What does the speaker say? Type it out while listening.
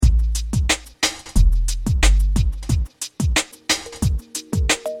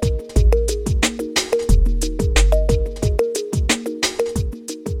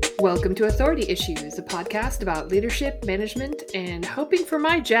Welcome to Authority Issues, a podcast about leadership, management, and hoping for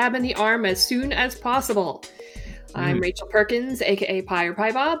my jab in the arm as soon as possible. I'm Rachel Perkins, aka Pie or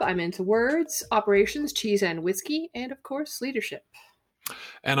Pie Bob. I'm into words, operations, cheese and whiskey, and of course, leadership.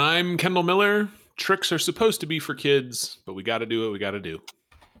 And I'm Kendall Miller. Tricks are supposed to be for kids, but we got to do what we got to do.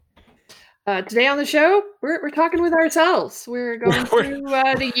 Today on the show, we're talking with ourselves. We're going through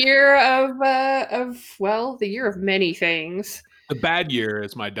the year of the year of many things. The bad year,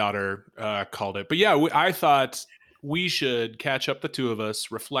 as my daughter called it. But yeah, I thought we should catch up, the two of us,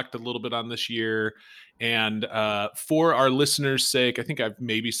 reflect a little bit on this year. And for our listeners' sake, I think I've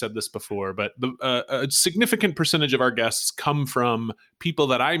maybe said this before, but a significant percentage of our guests come from people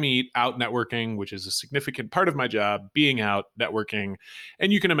that I meet out networking, which is a significant part of my job, being out networking.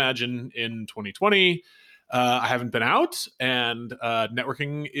 And you can imagine in 2020, I haven't been out, and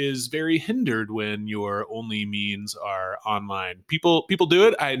networking is very hindered when your only means are online. People do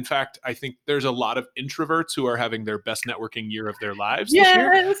it. In fact, I think there's a lot of introverts who are having their best networking year of their lives this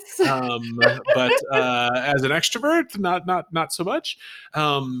year. But as an extrovert, not so much.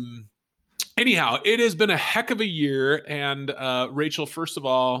 Anyhow, it has been a heck of a year. And Rachel, first of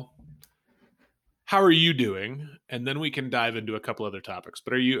all, how are you doing? And then we can dive into a couple other topics.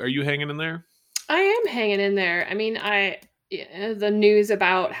 But are you hanging in there? I am hanging in there. I mean, the news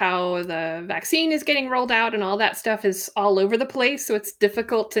about how the vaccine is getting rolled out and all that stuff is all over the place. So it's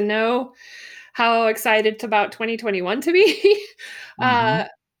difficult to know how excited about 2021 to be. But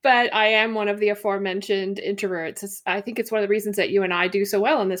I am one of the aforementioned introverts. I think it's one of the reasons that you and I do so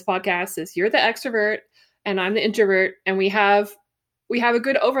well on this podcast is you're the extrovert and I'm the introvert. And we have a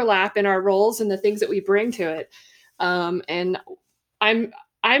good overlap in our roles and the things that we bring to it. And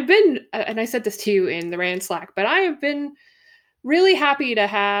I've been, and I said this to you in the Rand Slack, but I have been really happy to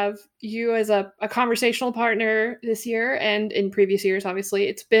have you as a conversational partner this year and in previous years, obviously.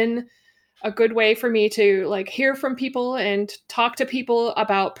 It's been a good way for me to hear from people and talk to people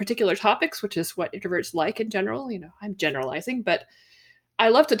about particular topics, which is what introverts like in general. You know, I'm generalizing, but I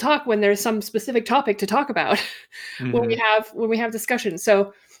love to talk when there's some specific topic to talk about when we have discussions.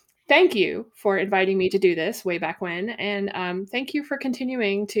 So thank you for inviting me to do this way back when. And thank you for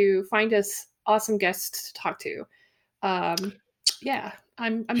continuing to find us awesome guests to talk to.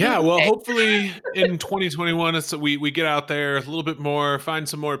 Hopefully in 2021, we get out there a little bit more, find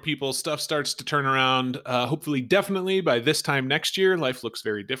some more people, stuff starts to turn around. Hopefully, definitely by this time next year, life looks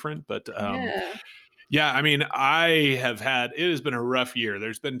very different. But I mean, it has been a rough year.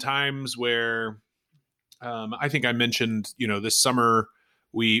 There's been times where I think I mentioned, this summer,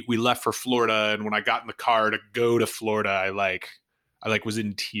 we left for Florida, and when I got in the car to go to Florida, I was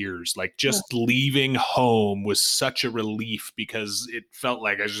in tears. Just leaving home was such a relief because it felt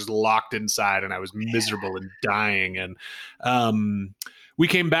like I was just locked inside and I was miserable and dying. And we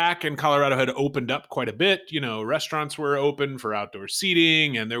came back and Colorado had opened up quite a bit. Restaurants were open for outdoor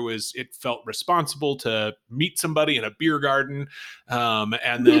seating, and it felt responsible to meet somebody in a beer garden.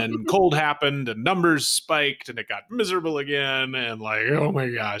 And then cold happened and numbers spiked and it got miserable again. And oh my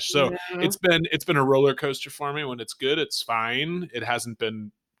gosh. So it's been a roller coaster for me. When it's good, it's fine. It hasn't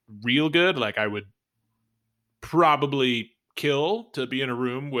been real good. I would probably kill to be in a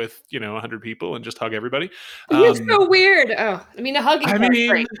room with 100 people and just hug everybody. It's so weird. Oh, I mean, the hugging part's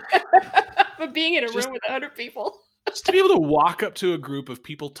great. But being in a room with 100 people, just to be able to walk up to a group of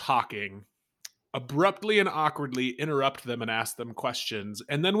people talking, abruptly and awkwardly interrupt them and ask them questions,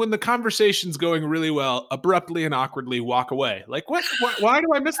 and then when the conversation's going really well, abruptly and awkwardly walk away. What? Why do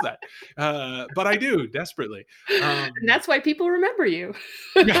I miss that? But I do desperately. And that's why people remember you.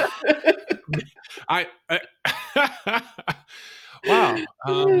 Wow.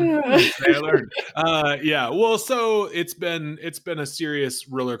 I learned. Well, so it's been a serious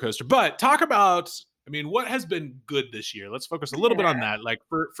roller coaster. But talk about, what has been good this year? Let's focus a little bit on that.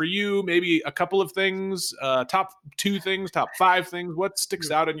 For you, maybe a couple of things, top 2 things, top 5 things. What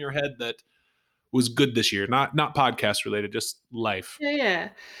sticks out in your head that was good this year? Not podcast related, just life. Yeah.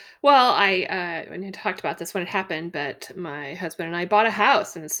 Well, I talked about this when it happened, but my husband and I bought a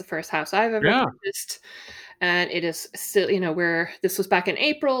house, and it's the first house I've ever purchased. And it is still, this was back in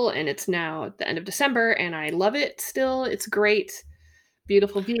April, and it's now at the end of December, and I love it still. It's great.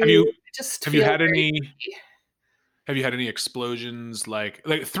 Beautiful view. Have you had any explosions? Like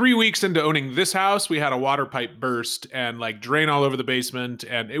 3 weeks into owning this house, we had a water pipe burst and drain all over the basement.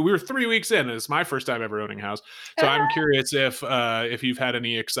 And we were 3 weeks in, and it's my first time ever owning a house. So I'm curious if you've had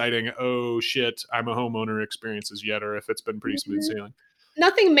any exciting, oh shit, I'm a homeowner experiences yet, or if it's been pretty smooth sailing.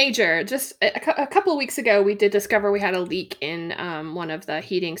 Nothing major. Just a couple of weeks ago, we did discover we had a leak in one of the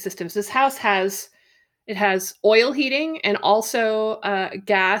heating systems. This house has It has oil heating and also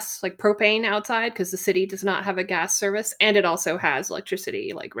gas, like propane outside, because the city does not have a gas service. And it also has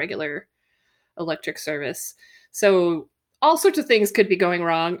electricity, like regular electric service. So all sorts of things could be going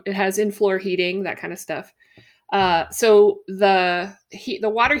wrong. It has in-floor heating, that kind of stuff. So the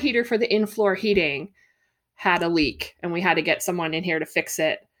water heater for the in-floor heating had a leak, and we had to get someone in here to fix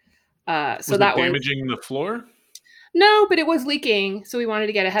it. So Was it that was damaging the floor? no, but it was leaking, so we wanted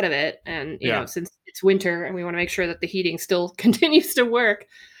to get ahead of it. And Yeah, since it's winter, and we want to make sure that the heating still continues to work.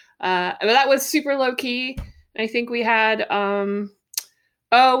 But that was super low key. I think we had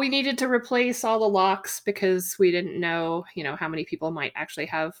we needed to replace all the locks because we didn't know, how many people might actually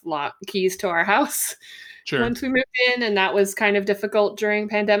have lock keys to our house sure. once we moved in, and that was kind of difficult during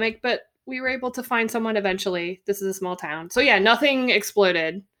pandemic, but we were able to find someone eventually. This is a small town. So yeah, nothing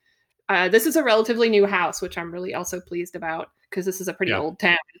exploded. This is a relatively new house, which I'm really also pleased about because this is a pretty Yeah, old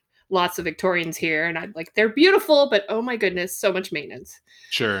town. Lots of Victorians here, and I'm like, they're beautiful, but oh my goodness, so much maintenance.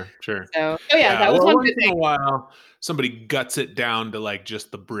 sure, sure. So, oh yeah, Yeah, that was well, one once good in thing. a while, somebody guts it down to like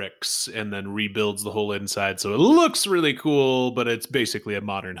just the bricks and then rebuilds the whole inside, so it looks really cool, but it's basically a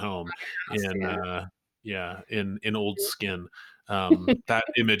modern home in Yeah. yeah, in old skin. That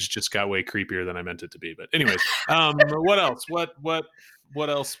image just got way creepier than I meant it to be. But anyways, what else? What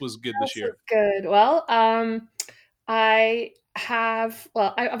else was good this This year? is good. Well, I've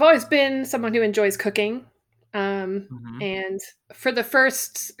always been someone who enjoys cooking. Hmm. And for the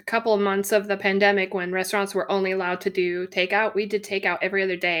first couple of months of the pandemic, when restaurants were only allowed to do takeout, we did takeout every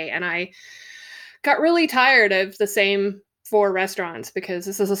other day. And I got really tired of the same four restaurants because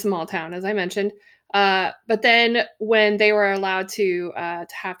this is a small town, as I mentioned. But then when they were allowed to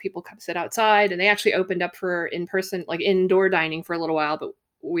have people come sit outside, and they actually opened up for in person, like indoor dining for a little while, but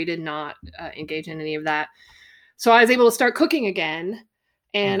we did not engage in any of that. So I was able to start cooking again,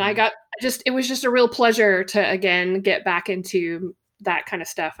 and Hmm. it was just a real pleasure to again get back into that kind of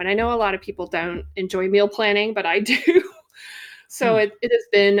stuff. And I know a lot of people don't enjoy meal planning, but I do. So Hmm. it has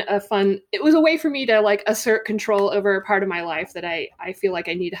been it was a way for me to like assert control over a part of my life that I feel like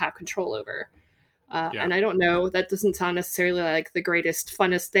I need to have control over. Yeah, And I don't know, that doesn't sound necessarily like the greatest,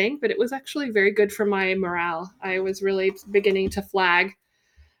 funnest thing, but it was actually very good for my morale. I was really beginning to flag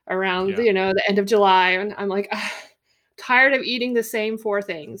around, yeah, the end of July. And I'm like, tired of eating the same four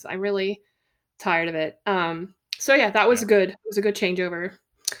things. I'm really tired of it. So yeah, that was yeah. good. It was a good changeover.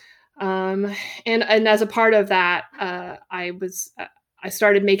 And as a part of that, I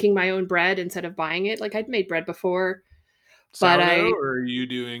started making my own bread instead of buying it. Like I'd made bread before, but Sourdough, or are you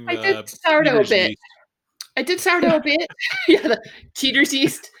doing I did the sourdough a Peter's bit. yeast? I did sourdough a bit. Yeah, the cheater's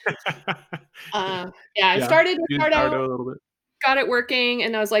yeast. Yeah, I Yeah, started with use sourdough, sourdough a little bit. got it working,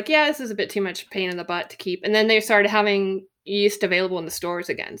 and I was like, yeah, this is a bit too much pain in the butt to keep. And then they started having yeast available in the stores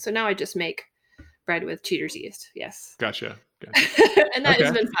again. So now I just make bread with cheater's yeast. Yes. Gotcha, gotcha. And that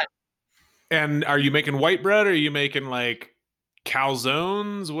has Okay. been fun. And are you making white bread? Or are you making like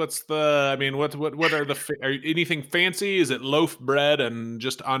calzones? What's the? I mean, what are the? Are anything fancy? Is it loaf bread and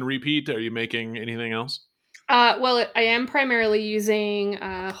just on repeat? Are you making anything else? Well, I am primarily using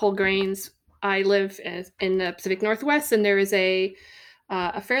whole grains. I live in the Pacific Northwest, and there is a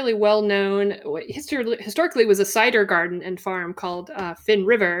fairly well known, historically was a cider garden and farm called Finn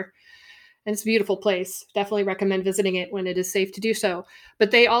River, and it's a beautiful place. Definitely recommend visiting it when it is safe to do so.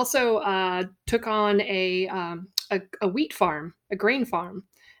 But they also took on a wheat farm, a grain farm,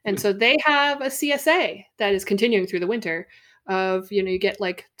 and Hmm. so they have a CSA that is continuing through the winter. Of you get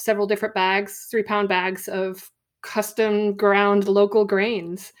like several different bags, 3-pound bags of custom ground local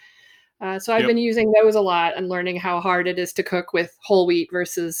grains. So I've Yep. been using those a lot and learning how hard it is to cook with whole wheat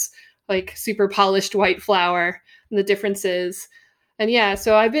versus like super polished white flour and the differences. And yeah,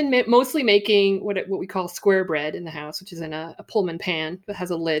 so I've been mostly making what we call square bread in the house, which is in a Pullman pan that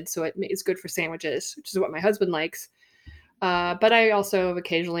has a lid, so it's good for sandwiches, which is what my husband likes. But I also have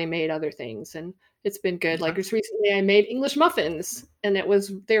occasionally made other things, and it's been good. Like Okay. just recently, I made English muffins, and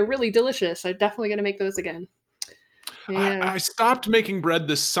they're really delicious. I'm definitely gonna make those again. Yeah. I stopped making bread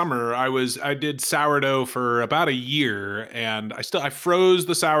this summer. I did sourdough for about a year, and I froze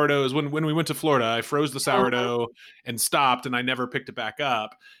the sourdoughs when we went to Florida. I froze the Uh-huh. sourdough and stopped, and I never picked it back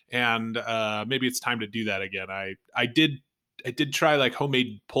up. And maybe it's time to do that again. I did try like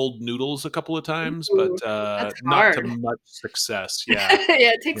homemade pulled noodles a couple of times, but Ooh, that's not to hard. much success. Yeah,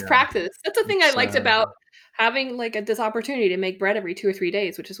 Yeah, it takes yeah. practice. That's the thing I It's liked about having like this opportunity to make bread every 2 or 3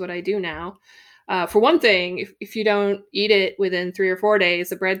 days, which is what I do now. For one thing, if you don't eat it within 3 or 4 days,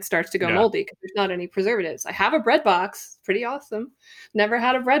 the bread starts to go yeah. moldy because there's not any preservatives. I have a bread box, pretty awesome. Never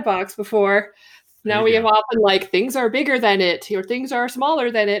had a bread box before. There Now you we have go. often like things are bigger than it or things are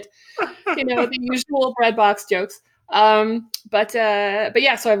smaller than it. The usual bread box jokes. But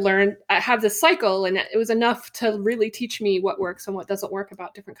yeah, so I've learned I have this cycle, and it was enough to really teach me what works and what doesn't work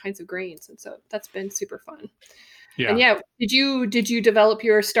about different kinds of grains, and so that's been super fun. And Yeah. yeah, did you develop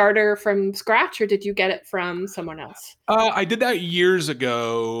your starter from scratch, or did you get it from someone else? I did that years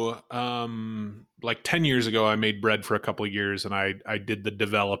ago. Like 10 years ago, I made bread for a couple of years, and I did the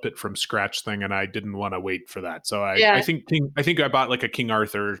develop it from scratch thing, and I didn't want to wait for that. So I Yeah. think I bought like a King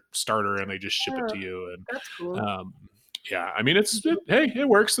Arthur starter, and they just ship it Oh, to you. And that's cool. yeah, I mean, Mhm. hey, it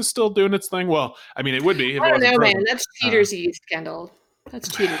works. It's still doing its thing. Well, I mean, it would be if it I don't wasn't know, man. frozen. That's Uh, cheater's yeast, Kendall. That's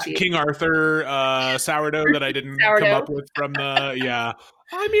cheater's yeast. King Arthur sourdough that I didn't come Sourdough. up with from the yeah.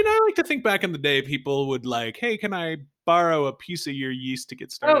 I mean, I like to think back in the day, people would like, "Hey, can I borrow a piece of your yeast to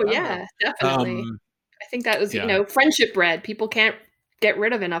get Oh started?" I don't know. yeah, definitely. I think that was, Yeah, friendship bread. People can't get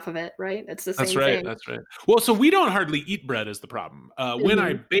rid of enough of it, right? It's the that's same right. thing. That's right. Well, so we don't hardly eat bread is the problem. When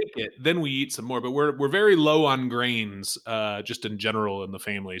I Mhm. bake it, then we eat some more, but we're very low on grains, just in general in the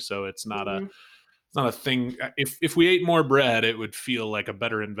family. So Mhm. it's not a thing. If we ate more bread, it would feel like a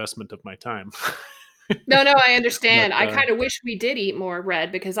better investment of my time. No, no, I But understand. I kind of wish we did eat more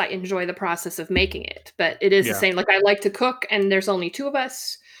bread because I enjoy the process of making it. But it is the yeah, same. Like I like to cook, and there's only two of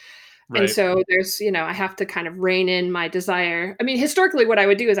us. And right. so I have to kind of rein in my desire. I mean, historically, what I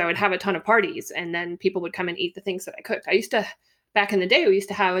would do is I would have a ton of parties, and then people would come and eat the things that I cooked. Back in the day, we used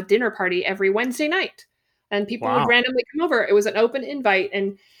to have a dinner party every Wednesday night, and people would Wow. randomly come over. It was an open invite,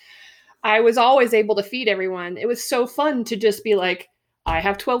 and I was always able to feed everyone. It was so fun to just be like, I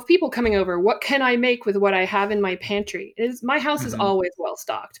have 12 people coming over. What can I make with what I have in my pantry? My house is Mhm. always well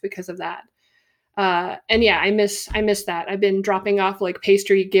stocked because of that. And yeah, I miss that. I've been dropping off like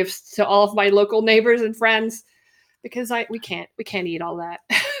pastry gifts to all of my local neighbors and friends because we can't eat all that.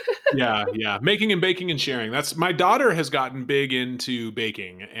 Yeah, yeah. Making and baking and sharing. That's my daughter has gotten big into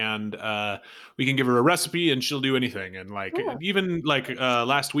baking, and we can give her a recipe and she'll do anything. And like Oh, even like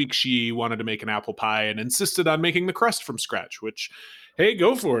last week she wanted to make an apple pie and insisted on making the crust from scratch, which hey,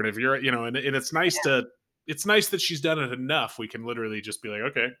 go for it if you're and it's nice that she's done it enough. We can literally just be like,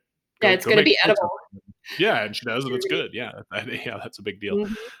 okay, yeah, it's go going to make be make edible. something. Yeah, and she does, and it's good. Yeah, yeah, that's a big deal.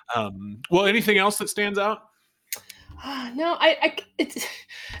 Mhm. Well, anything else that stands out? No, it's.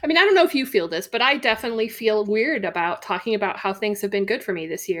 I mean, I don't know if you feel this, but I definitely feel weird about talking about how things have been good for me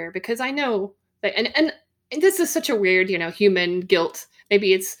this year because I know that, and this is such a weird, human guilt.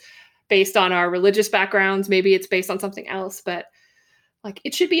 Maybe it's based on our religious backgrounds, maybe it's based on something else, but like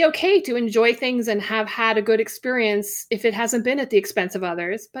it should be okay to enjoy things and have had a good experience if it hasn't been at the expense of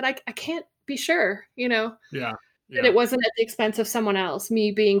others. But I can't be sure, Yeah, that yeah, it wasn't at the expense of someone else,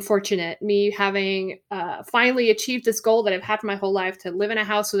 me being fortunate, me having finally achieved this goal that I've had for my whole life to live in a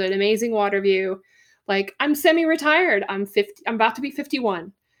house with an amazing water view. Like I'm semi-retired. I'm 50. I'm about to be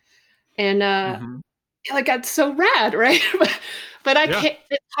 51, and hmm like that's so rad, right? but I yeah, can't.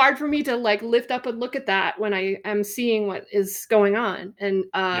 It's hard for me to like lift up and look at that when I am seeing what is going on, and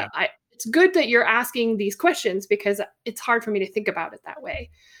yeah, I. It's good that you're asking these questions because it's hard for me to think about it that way.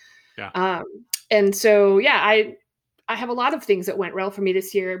 yeah. Um, and so, yeah, I have a lot of things that went well for me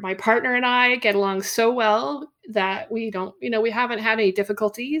this year. My partner and I get along so well that we don't, we haven't had any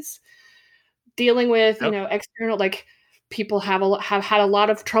difficulties dealing with, Yep. external like people have had a lot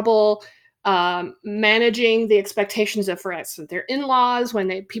of trouble managing the expectations of, for instance, their in-laws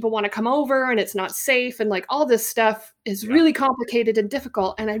when people want to come over and it's not safe and like all this stuff is Yeah. really complicated and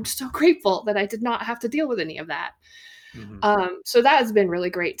difficult. And I'm so grateful that I did not have to deal with any of that. Mhm. So that has been really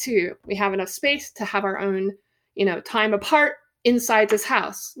great too. We have enough space to have our own, time apart inside this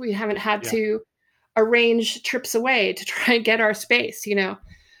house. We haven't had Yeah. to arrange trips away to try and get our space. Yeah.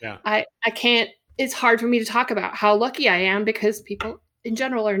 I can't. It's hard for me to talk about how lucky I am because people in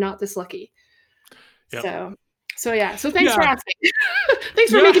general are not this lucky. Yep. So yeah. So thanks for Yeah. asking.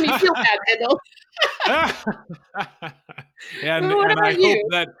 Thanks for making me feel Yeah. bad, Kendall. and What and I about hope you?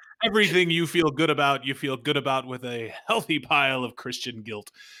 that everything you feel good about with a healthy pile of Christian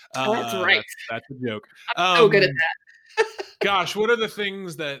guilt. Oh, that's right. That's a joke. So good at Um, gosh, what are the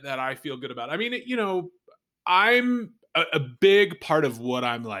things that I feel good about? I mean, I'm a big part of what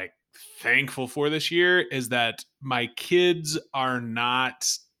I'm like thankful for this year is that my kids are not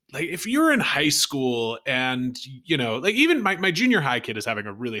like if you're in high school and like even my junior high kid is having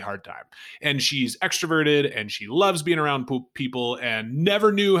a really hard time and she's extroverted and she loves being around people and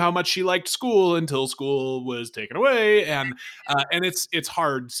never knew how much she liked school until school was taken away and it's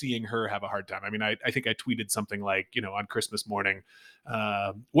hard seeing her have a hard time. I mean, I think I tweeted something like on Christmas morning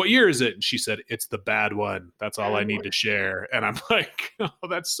What year is it? And she said, it's the bad one. That's all I Oh, need to share. And I'm like, oh,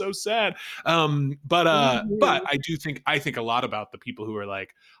 that's so sad. But mhm. I think a lot about the people who are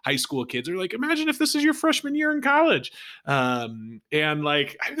like high school kids are like, imagine if this is your freshman year in college. And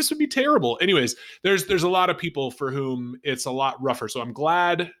like, this would be terrible. Anyways, there's a lot of people for whom it's a lot rougher. So I'm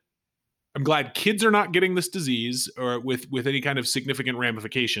glad kids are not getting this disease or with any kind of significant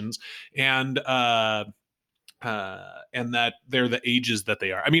ramifications, and that they're the ages that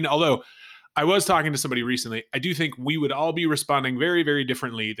they are. I mean, although I was talking to somebody recently, I do think we would all be responding very, very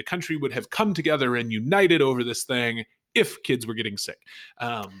differently. The country would have come together and united over this thing if kids were getting sick.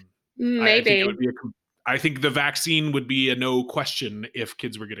 I think it would Maybe. be I think the vaccine would be a no question if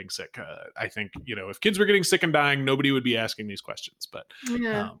kids were getting sick. I think, if kids were getting sick and dying, nobody would be asking these questions.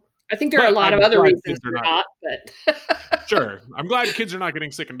 Yeah. Um, I think there are a but lot of I'm other glad reasons kids are they're not. not, but Sure. I'm glad kids are not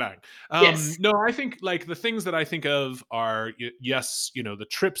getting sick and dying. yes. No, I think like the things that I think of are, yes, the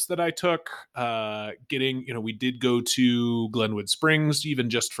trips that I took, we did go to Glenwood Springs, even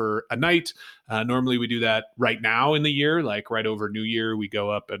just for a night. Normally we do that right now in the year, like right over New Year, we go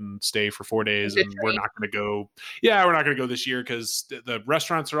up and stay for 4 days, Good and we're train. not going to go. Yeah, we're not going to go this year because the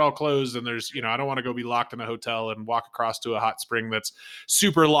restaurants are all closed, and there's, I don't want to go be locked in a hotel and walk across to a hot spring that's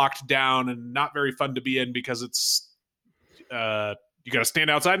super locked down and not very fun to be in because it's, you got to stand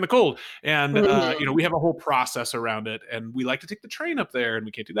outside in the cold, and Mhm. we have a whole process around it, and we like to take the train up there, and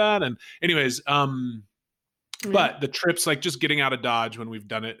we can't do that. And anyways, Yeah. but the trips, like just getting out of Dodge when we've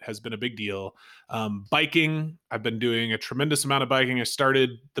done it, has been a big deal. Biking, I've been doing a tremendous amount of biking. I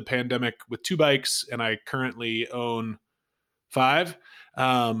started the pandemic with 2 bikes, and I currently own 5.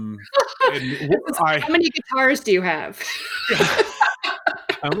 And I How many guitars do you have?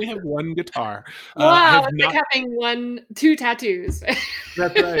 I only have 1 guitar. I Wow, have it's not. like having 2 tattoos.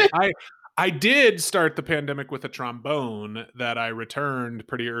 That's right. I did start the pandemic with a trombone that I returned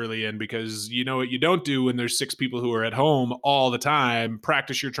pretty early in, because you know what you don't do when there's 6 people who are at home all the time: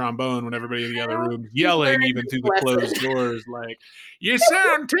 practice your trombone when everybody in the other room You've yelling learned even through the your closed lesson. doors like, you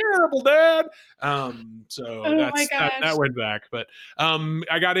sound terrible, Dad. So Oh my that gosh. went back. But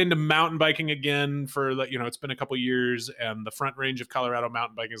I got into mountain biking again for it's been a couple years, and the Front Range of Colorado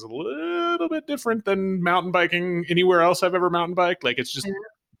mountain biking is a little bit different than mountain biking anywhere else I've ever mountain biked. Like, it's just Yeah.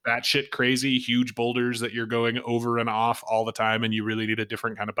 batshit crazy, huge boulders that you're going over and off all the time, and you really need a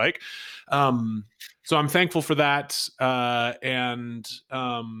different kind of bike. So I'm thankful for that. And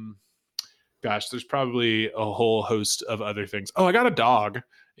gosh, there's probably a whole host of other things. Oh, I got a dog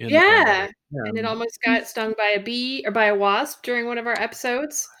in the Yeah, pandemic. and it almost got stung by a bee or by a wasp during one of our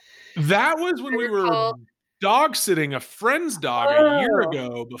episodes. That was when I we were recall. dog sitting a friend's dog a year Oh,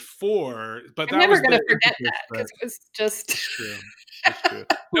 ago before, but I'm that never was gonna the forget impetus. that But because it was just it's true. It's true.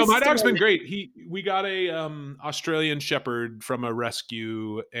 No, my dog's been storming. great. We got a Australian Shepherd from a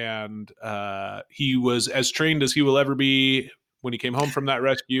rescue, and he was as trained as he will ever be when he came home from that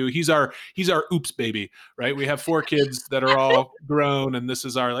rescue. He's our oops baby, right? We have 4 kids that are all grown, and this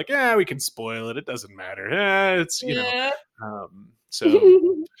is our, like, we can spoil it. It doesn't matter. It's Yeah.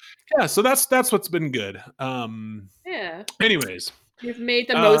 so yeah, so that's what's been good. Yeah. Anyways, You've made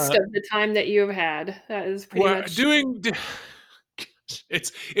the most uh of the time that you have had. That is pretty we're much. doing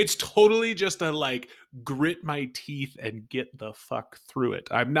it's totally just a, like, grit my teeth and get the fuck through it.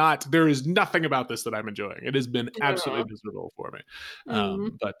 There is nothing about this that I'm enjoying. It has been Aw. absolutely miserable for me.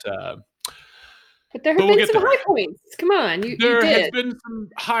 Mm. But there But have we'll been get some there. high points. Come on, you There has did. been some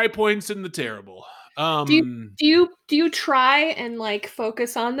high points in the terrible. Do you do you try and, like,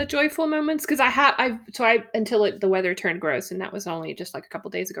 focus on the joyful moments? Because I until the weather turned gross, and that was only just, like, a couple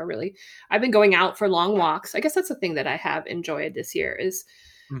days ago, really. I've been going out for long walks. I guess that's the thing that I have enjoyed this year is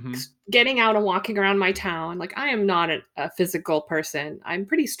Mhm. getting out and walking around my town. Like, I am not a physical person. I'm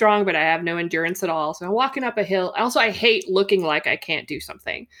pretty strong, but I have no endurance at all. So I'm walking up a hill. Also, I hate looking like I can't do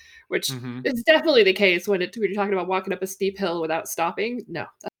something, which Mhm. is definitely the case when you're talking about walking up a steep hill without stopping. No.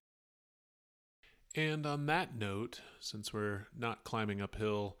 And on that note, since we're not climbing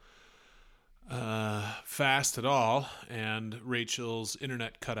uphill fast at all, and Rachel's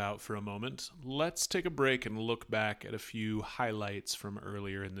internet cut out for a moment, let's take a break and look back at a few highlights from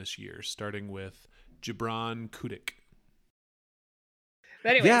earlier in this year, starting with Gibran Kudik.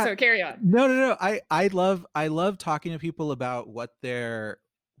 But anyway, Yeah. so carry on. No. I love talking to people about what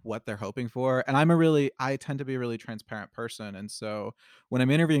what they're hoping for. And I tend to be a really transparent person. And so when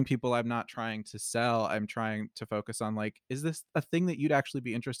I'm interviewing people, I'm not trying to sell. I'm trying to focus on like, is this a thing that you'd actually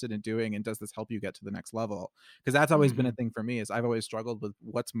be interested in doing? And does this help you get to the next level? Because that's always been a Mhm. thing for me is I've always struggled with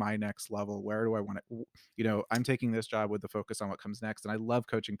what's my next level? Where do I want to, I'm taking this job with the focus on what comes next. And I love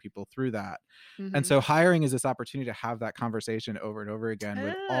coaching people through that. And Mhm. so hiring is this opportunity to have that conversation over and over again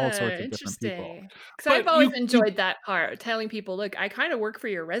with all sorts of different people. Interesting. Because I've But always you enjoyed that part, telling people, "Look, I kinda work for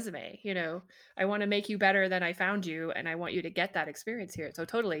your resume, you know? I wanna make you better than I found you, and I want you to get that experience here." So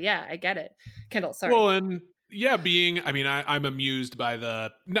totally, yeah, I get it. Kendall, sorry. Well, and yeah, I mean, I'm amused by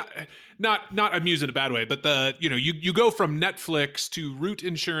the not amused in a bad way, but you go from Netflix to Root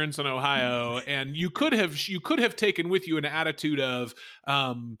Insurance in Ohio, and you could have taken with you an attitude of,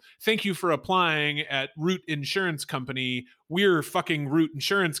 thank you for applying at Root Insurance Company. We're fucking Root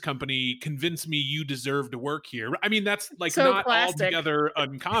Insurance Company. Convince me you deserve to work here. I mean, that's like So not classic. altogether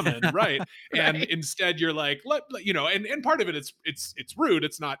uncommon, right? And Right. instead you're like and part of it, it's rude,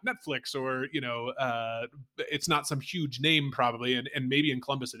 it's not Netflix, or it's not some huge name probably, and maybe in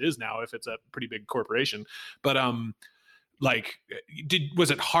Columbus it is now if it's a pretty big corporation, but like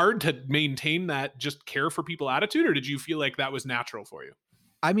was it hard to maintain that just care for people attitude, or did you feel like that was natural for you?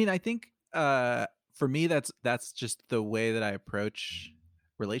 I mean, I think for me that's just the way that I approach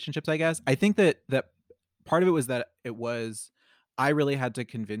relationships, I guess. I think that part of it was that I really had to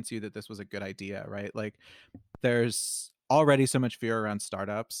convince you that this was a good idea, right? Like there's already so much fear around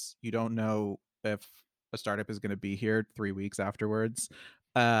startups. You don't know if a startup is going to be here 3 weeks afterwards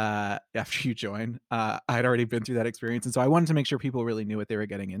after you join. I'd already been through that experience, and so I wanted to make sure people really knew what they were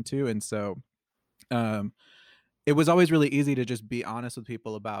getting into. And so um it was always really easy to just be honest with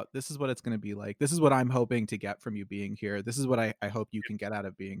people about this is what it's going to be like. This is what I'm hoping to get from you being here. This is what I hope you can get out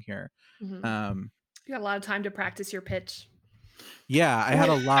of being here. Mhm. Um, You got a lot of time to practice your pitch. yeah, I had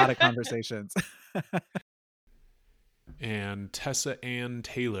a lot of conversations. And Tessa Ann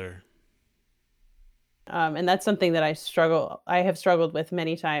Taylor. And that's something that I have struggled with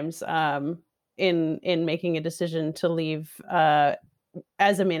many times in making a decision to leave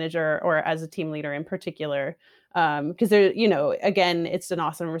as a manager or as a team leader in particular. Because there, again, it's an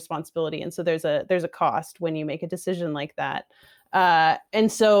awesome responsibility, and so there's a cost when you make a decision like that.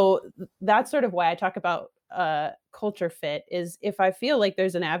 And so that's sort of why I talk about culture fit. Is if I feel like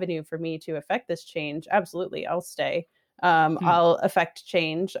there's an avenue for me to affect this change, absolutely, I'll stay. Hmm. I'll affect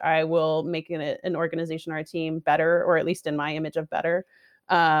change. I will make an organization or a team better, or at least in my image of better.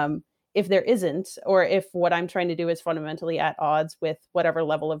 If there isn't, or if what I'm trying to do is fundamentally at odds with whatever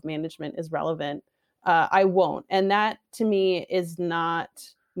level of management is relevant, I won't. And that to me is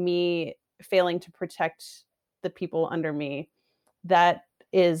not me failing to protect the people under me. That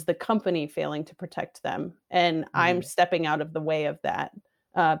is the company failing to protect them. And I'm Hmm. stepping out of the way of that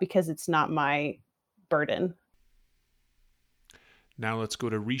because it's not my burden. Now let's go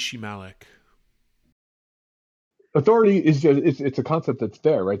to Rishi Malik. Authority is just it's a concept that's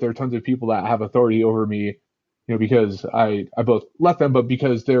there, right? There are tons of people that have authority over me, because I both let them, but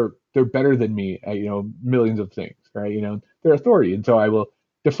because they're better than me at millions of things, right? Their authority, and so I will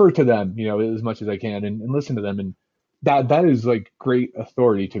defer to them, as much as I can, and listen to them, and that is like great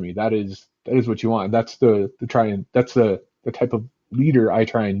authority to me. That is what you want. That's the type of leader I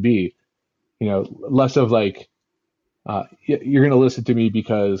try and be. Less of like you're going to listen to me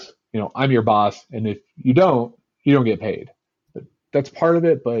because I'm your boss, and if you don't get paid. But that's part of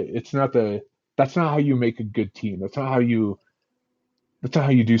it, but it's not the that's not how you make a good team. That's not how you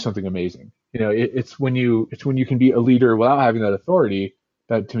do something amazing. It's when you can be a leader without having that authority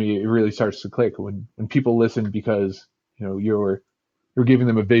that to me it really starts to click when people listen because you're giving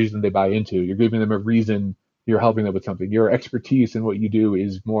them a vision they buy into. You're giving them a reason. You're helping them with something. Your expertise in what you do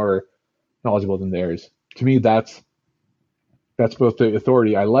is more knowledgeable than theirs. To me, that's both the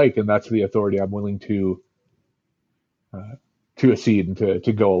authority I like, and that's the authority I'm willing uh, to accede and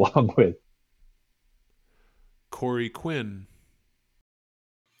to go along with. Corey Quinn.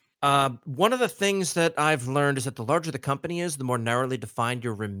 One of the things that I've learned is that the larger the company is, the more narrowly defined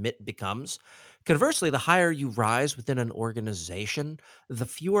your remit becomes. Conversely, the higher you rise within an organization, the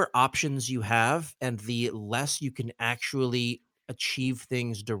fewer options you have and the less you can actually achieve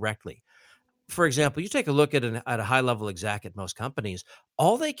things directly. For example, you take a look at a high level exec at most companies,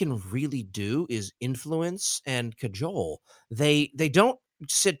 all they can really do is influence and cajole. They don't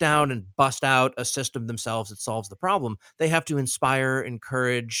sit down and bust out a system themselves that solves the problem. They have to inspire,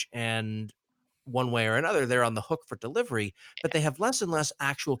 encourage, and one way or another, they're on the hook for delivery, but they have less and less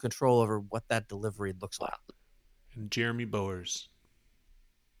actual control over what that delivery looks like. And Jeremy Bowers.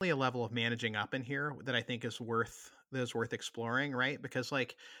 A level of managing up in here that I think is worth worth exploring, right? Because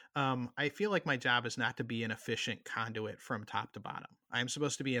like I feel like my job is not to be an efficient conduit from top to bottom. I'm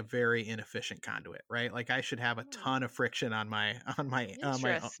supposed to be a very inefficient conduit, right? Like I should have a ton of friction on my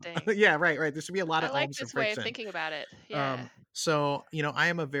Interesting. yeah, right. There should be a lot I of like ohms of this way of friction. thinking about it. Yeah. So I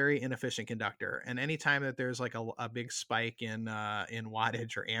am a very inefficient conductor, and anytime that there's like a big spike in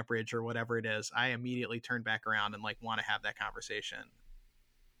wattage or amperage or whatever it is, I immediately turn back around and like want to have that conversation.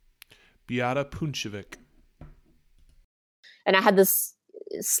 Beata Punchevic. And I had this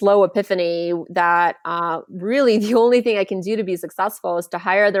slow epiphany that really the only thing I can do to be successful is to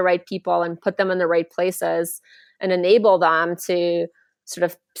hire the right people and put them in the right places and enable them to sort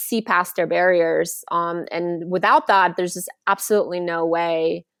of see past their barriers. And without that, there's just absolutely no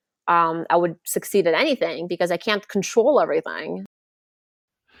way I would succeed at anything because I can't control everything.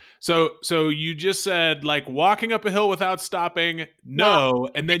 So you just said like walking up a hill without stopping, no,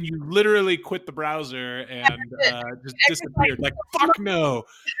 and then you literally quit the browser and just disappeared. Like fuck no,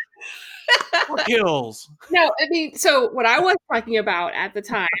 fuck hills. No, I mean, so what I was talking about at the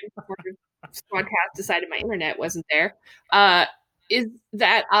time before this podcast decided my internet wasn't there, is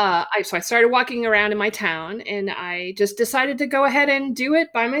that I started walking around in my town and I just decided to go ahead and do it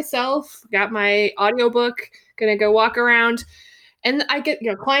by myself. Got my audiobook, gonna go walk around. And I get,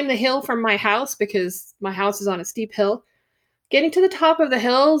 climb the hill from my house because my house is on a steep hill. Getting to the top of the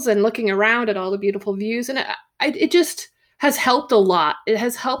hills and looking around at all the beautiful views. And it just has helped a lot. It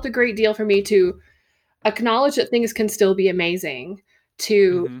has helped a great deal for me to acknowledge that things can still be amazing,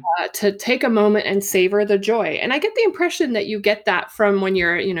 to take a moment and savor the joy. And I get the impression that you get that from when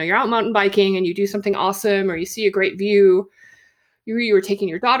you're out mountain biking and you do something awesome or you see a great view. You were taking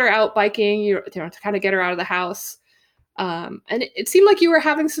your daughter out biking, to kind of get her out of the house. And it seemed like you were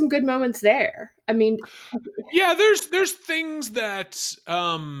having some good moments there. I mean, yeah, there's things that,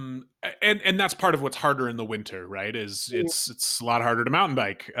 and that's part of what's harder in the winter, right? It's a lot harder to mountain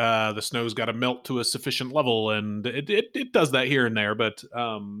bike. The snow's got to melt to a sufficient level, and it does that here and there. But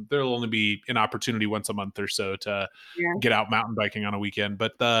there'll only be an opportunity once a month or so to get out mountain biking on a weekend.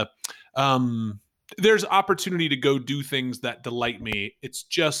 But there's opportunity to go do things that delight me. It's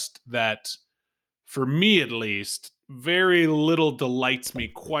just that, for me at least, very little delights me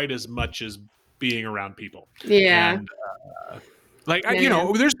quite as much as being around people. Yeah. And,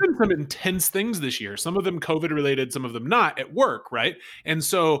 there's been some intense things this year, some of them COVID related, some of them not, at work. Right. And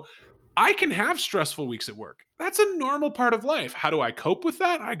so I can have stressful weeks at work. That's a normal part of life. How do I cope with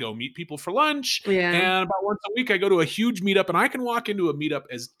that? I go meet people for lunch. Yeah. And about once a week, I go to a huge meetup, and I can walk into a meetup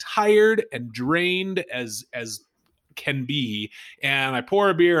as tired and drained as can be, and I pour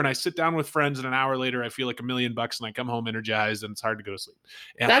a beer and I sit down with friends, and an hour later I feel like $1 million and I come home energized and it's hard to go to sleep.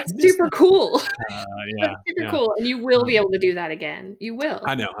 And that's super cool. That's super cool. And you will be able to do that again. You will.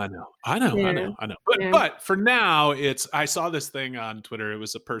 I know. But for now, I saw this thing on Twitter. It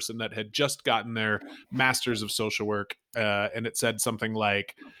was a person that had just gotten their master's of social work, and it said something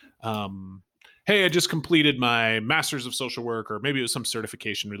like, hey, I just completed my master's of social work, or maybe it was some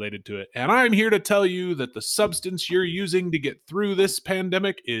certification related to it. And I'm here to tell you that the substance you're using to get through this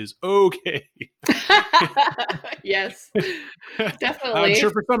pandemic is okay. Yes, definitely. I'm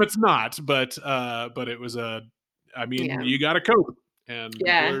sure for some it's not, but it was you got to cope, and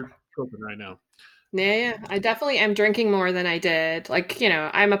we're coping right now. Yeah, I definitely am drinking more than I did. Like,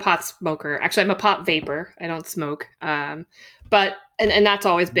 I'm a pot smoker. Actually, I'm a pot vapor. I don't smoke. But and that's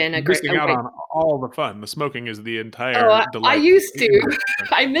always been a great. Missing out on all the fun. The smoking is the entire delight. I used to.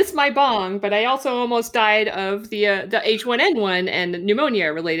 I miss my bong, but I also almost died of the H1N1 and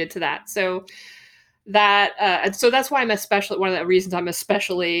pneumonia related to that. So that so that's why one of the reasons I'm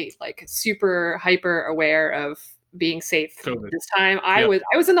especially like super hyper aware of being safe this time. I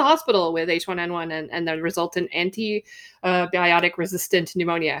was in the hospital with H1N1 and the resultant antibiotic resistant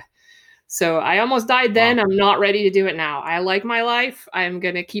pneumonia. So I almost died then. Wow. I'm not ready to do it now. I like my life. I'm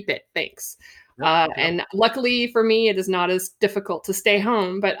going to keep it. Thanks. And luckily for me, it is not as difficult to stay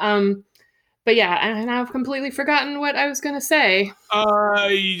home. But yeah, and I've completely forgotten what I was going to say.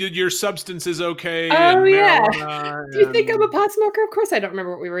 Your substance is okay. Oh, yeah. Do you think I'm a pot smoker? Of course, I don't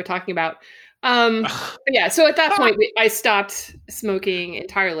remember what we were talking about. But yeah, so at that point, I stopped smoking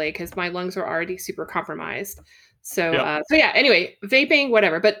entirely because my lungs were already super compromised. So yeah, anyway, vaping,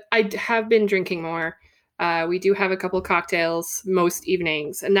 whatever. But I have been drinking more. We do have a couple cocktails most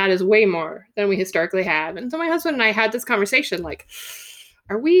evenings, and that is way more than we historically have. And so my husband and I had this conversation, like,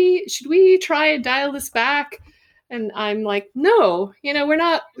 should we try and dial this back? And I'm like, no, we're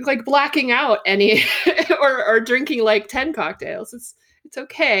not like blacking out any or drinking like 10 cocktails. It's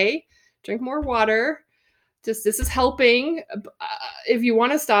okay. Drink more water. Just this is helping. If you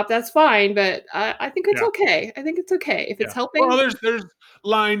want to stop, that's fine. But I think it's okay. I think it's okay if it's helping. Well, there's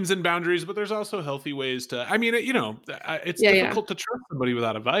lines and boundaries, but there's also healthy ways to. I mean, it's difficult to trust somebody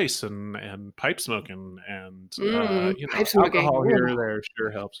without advice and pipe smoking and pipe smoking. Alcohol here or there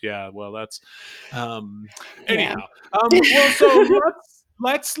sure helps. Yeah. Well, that's anyhow. Well, so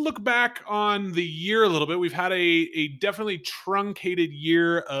let's look back on the year a little bit. We've had a definitely truncated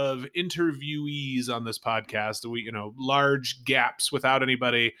year of interviewees on this podcast. We, large gaps without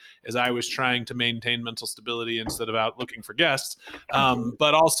anybody as I was trying to maintain mental stability instead of out looking for guests.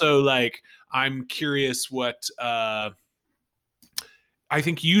 But also, like, I'm curious what I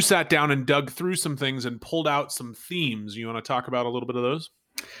think you sat down and dug through some things and pulled out some themes. You want to talk about a little bit of those?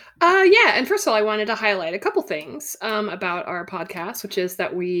 Yeah, and first of all, I wanted to highlight a couple things about our podcast, which is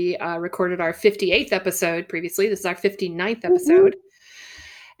that we recorded our 58th episode previously. This is our 59th episode.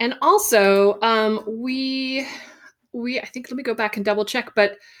 And also, we I think, let me go back and double check,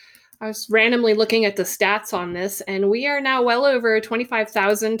 but I was randomly looking at the stats on this, and we are now well over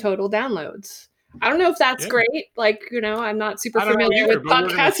 25,000 total downloads. I don't know if that's great. Like, I'm not super familiar with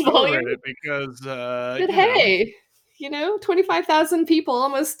podcast volume. Because, but hey, 25,000 people,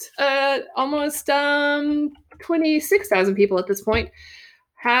 almost 26,000 people at this point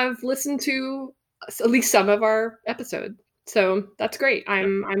have listened to at least some of our episode. So that's great.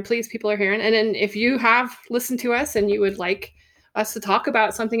 I'm pleased people are hearing. And then if you have listened to us and you would like us to talk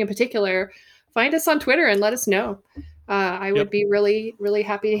about something in particular, find us on Twitter and let us know. I would be really, really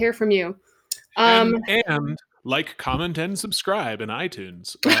happy to hear from you. And like, comment, and subscribe in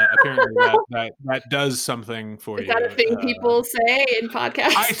iTunes. Apparently, that does something for you. Is that a thing people say in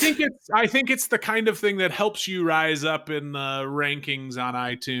podcasts? I think it's the kind of thing that helps you rise up in the rankings on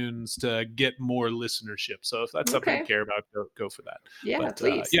iTunes to get more listenership. So if that's something you care about, go for that. Yeah,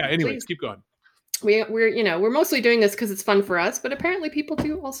 please. Anyways, keep going. We're mostly doing this because it's fun for us, but apparently people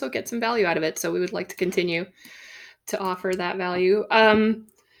do also get some value out of it. So we would like to continue to offer that value.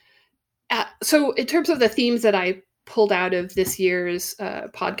 So in terms of the themes that I pulled out of this year's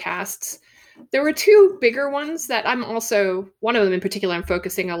podcasts, there were two bigger ones that I'm also, one of them in particular, I'm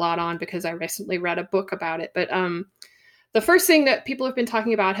focusing a lot on because I recently read a book about it. But the first thing that people have been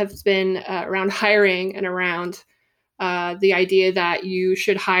talking about has been around hiring and around the idea that you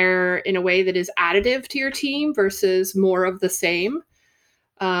should hire in a way that is additive to your team versus more of the same.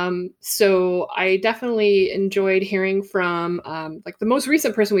 So I definitely enjoyed hearing from, like the most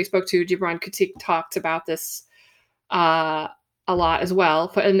recent person we spoke to, Gibran Khatik, talked about this, a lot as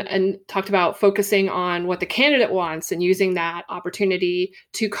well, and talked about focusing on what the candidate wants and using that opportunity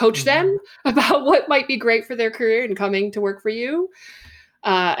to coach them about what might be great for their career and coming to work for you.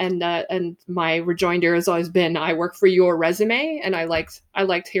 And my rejoinder has always been, I work for your resume. And I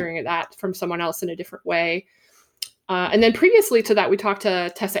liked hearing that from someone else in a different way. And then previously to that, we talked to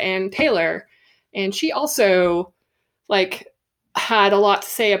Tessa Ann Taylor, and she also had a lot to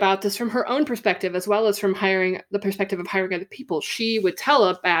say about this from her own perspective, as well as from the perspective of hiring other people. She would tell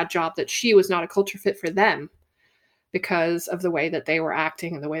a bad job that she was not a culture fit for them because of the way that they were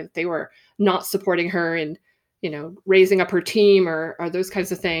acting and the way that they were not supporting her and, raising up her team or those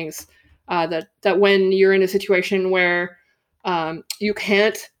kinds of things. That when you're in a situation where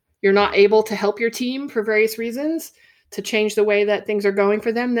you're not able to help your team for various reasons to change the way that things are going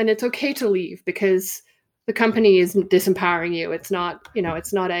for them, then it's okay to leave because the company is disempowering you. It's not,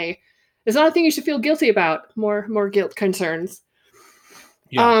 it's not a thing you should feel guilty about. More guilt concerns.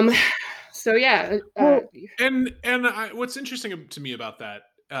 Yeah. What's interesting to me about that,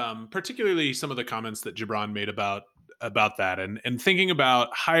 particularly some of the comments that Gibran made about that and thinking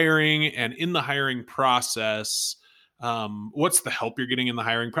about hiring and in the hiring process, what's the help you're getting in the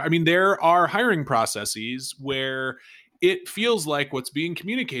hiring? There are hiring processes where it feels like what's being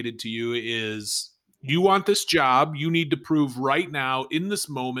communicated to you is you want this job. You need to prove right now in this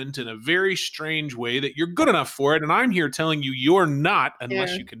moment in a very strange way that you're good enough for it. And I'm here telling you you're not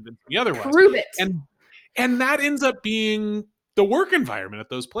unless you convince me otherwise. Prove it. And that ends up being the work environment at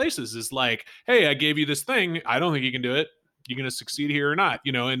those places is like, hey, I gave you this thing. I don't think you can do it. You're going to succeed here or not,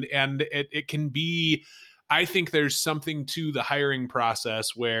 and it can be, I think there's something to the hiring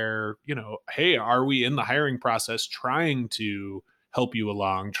process where, hey, are we in the hiring process trying to help you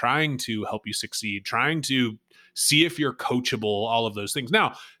along, trying to help you succeed, trying to see if you're coachable, all of those things.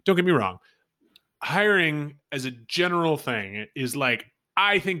 Now, don't get me wrong. Hiring as a general thing is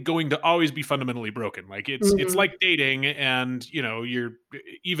I think going to always be fundamentally broken. It's like dating and, you're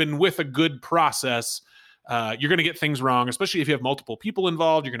even with a good process, you're going to get things wrong, especially if you have multiple people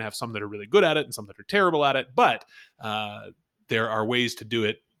involved. You're going to have some that are really good at it and some that are terrible at it. But there are ways to do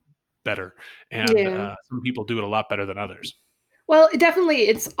it better, and Yeah. some people do it a lot better than others. Well, definitely,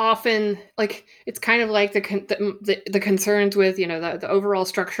 it's often like it's kind of like the concerns with the overall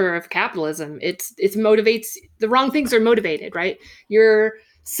structure of capitalism. It motivates the wrong things are motivated, right? You're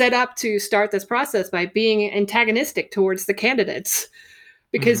set up to start this process by being antagonistic towards the candidates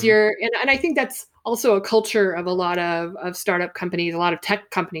because you're and I think that's also a culture of a lot of startup companies, a lot of tech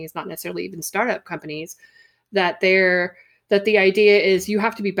companies, not necessarily even startup companies, that the idea is you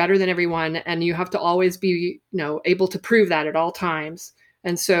have to be better than everyone and you have to always be, able to prove that at all times.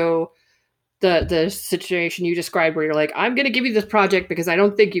 And so the situation you described where you're like, I'm going to give you this project because I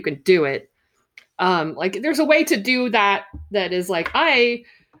don't think you can do it. Like there's a way to do that is like, I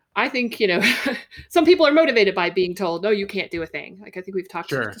think, some people are motivated by being told, no, you can't do a thing. Like I think we've talked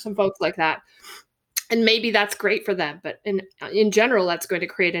to some folks like that. And maybe that's great for them. But in general, that's going to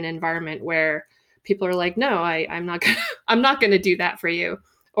create an environment where people are like, no, I'm not going to do that for you.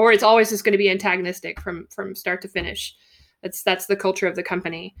 Or it's always just going to be antagonistic from start to finish. That's the culture of the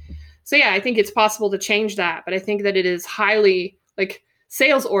company. So yeah, I think it's possible to change that. But I think that it is highly like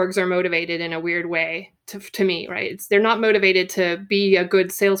sales orgs are motivated in a weird way to me, right? They're not motivated to be a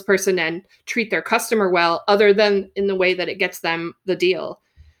good salesperson and treat their customer well, other than in the way that it gets them the deal.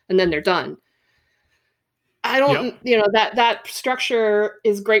 And then they're done. I don't, that structure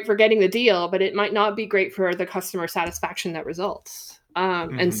is great for getting the deal, but it might not be great for the customer satisfaction that results.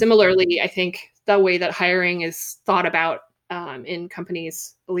 And similarly, I think the way that hiring is thought about in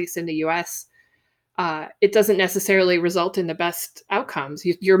companies, at least in the US, it doesn't necessarily result in the best outcomes.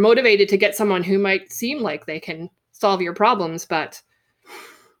 You're motivated to get someone who might seem like they can solve your problems, but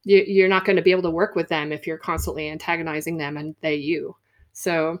you're not going to be able to work with them if you're constantly antagonizing them and they you.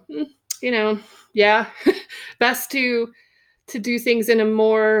 So, yeah, best to do things in a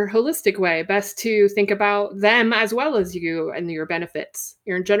more holistic way, best to think about them as well as you and your benefits.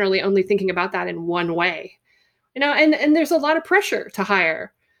 You're generally only thinking about that in one way, and there's a lot of pressure to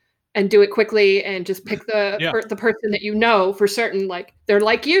hire and do it quickly and just pick the person that for certain, like they're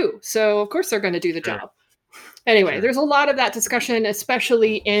like you. So of course they're going to do the job. Anyway, there's a lot of that discussion,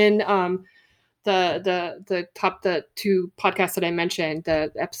 especially in the two podcasts that I mentioned,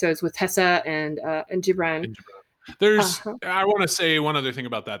 the episodes with Tessa and Gibran. There's, I want to say one other thing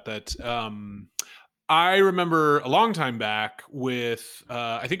about that I remember a long time back with,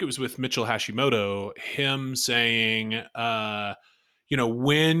 I think it was with Mitchell Hashimoto, him saying,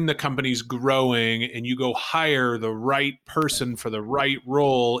 when the company's growing and you go hire the right person for the right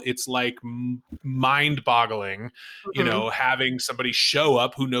role, it's like mind-boggling, having somebody show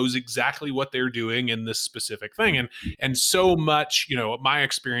up who knows exactly what they're doing in this specific thing. And so much, my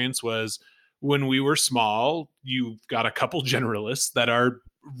experience was when we were small, you've got a couple generalists that are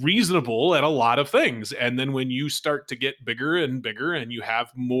reasonable at a lot of things. And then when you start to get bigger and bigger and you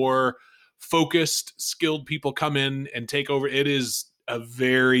have more focused, skilled people come in and take over, it is a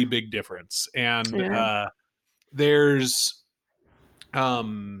very big difference. And there's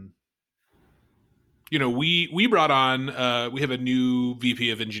we brought on we have a new VP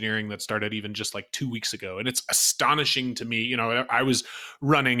of engineering that started even just like 2 weeks ago, and it's astonishing to me. I was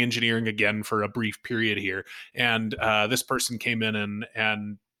running engineering again for a brief period here, and this person came in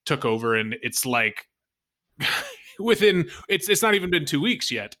and took over, and it's like within it's not even been 2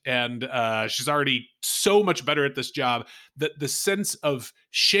 weeks yet, and she's already so much better at this job that the sense of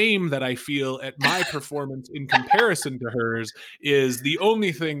shame that I feel at my performance in comparison to hers is the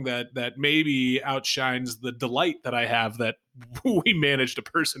only thing that maybe outshines the delight that I have that we managed a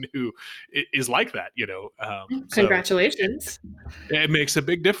person who is like that. Congratulations. So it makes a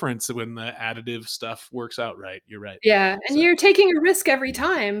big difference when the additive stuff works out right. You're right. Yeah, and you're taking a risk every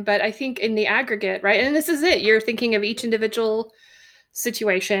time, but I think in the aggregate, right? And this is it. You're thinking of each individual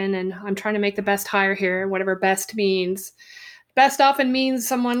situation, and I'm trying to make the best hire here, whatever best means. Best often means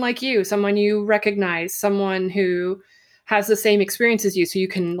someone like you, someone you recognize, someone who has the same experience as you, so you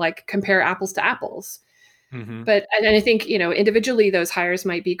can like compare apples to apples. But and I think individually those hires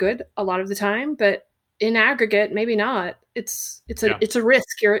might be good a lot of the time, but in aggregate maybe not. It's a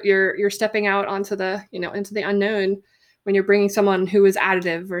risk. You're stepping out onto the into the unknown when you're bringing someone who is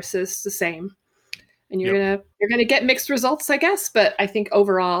additive versus the same. And you're gonna get mixed results, I guess. But I think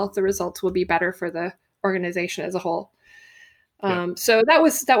overall the results will be better for the organization as a whole. So that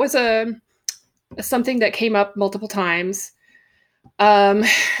was something that came up multiple times. And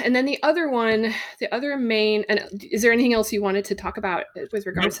then the other main, and is there anything else you wanted to talk about with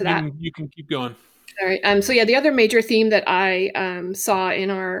regards to that? You can keep going. All right. So yeah, the other major theme that I saw in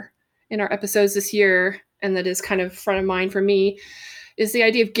our episodes this year, and that is kind of front of mind for me, is the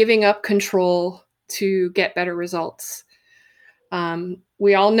idea of giving up control to get better results.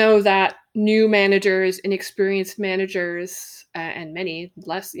 we all know that new managers, inexperienced managers, and many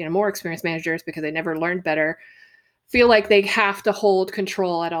less, more experienced managers, because they never learned better, feel like they have to hold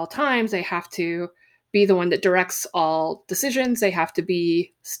control at all times. They have to be the one that directs all decisions. They have to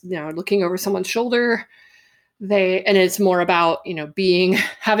be, looking over someone's shoulder. And it's more about,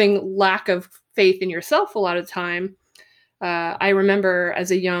 having lack of faith in yourself a lot of the time. I remember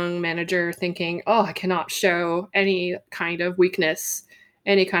as a young manager thinking, oh, I cannot show any kind of weakness,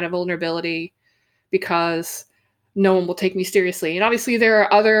 any kind of vulnerability, because no one will take me seriously. And obviously there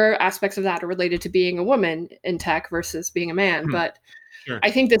are other aspects of that are related to being a woman in tech versus being a man. But sure. I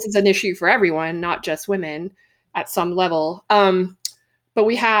think this is an issue for everyone, not just women at some level. But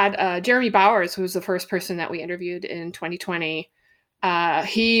we had Jeremy Bowers, who was the first person that we interviewed in 2020.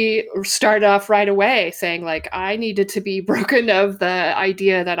 He started off right away saying, like, I needed to be broken of the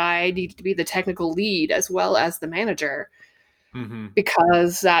idea that I needed to be the technical lead as well as the manager,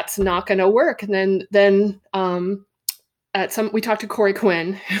 because that's not going to work. And then we talked to Corey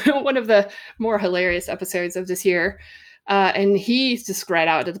Quinn, one of the more hilarious episodes of this year. And he just right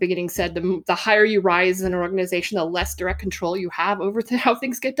out at the beginning said, the higher you rise in an organization, the less direct control you have over how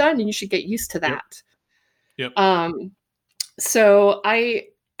things get done. And you should get used to that. Yep. So I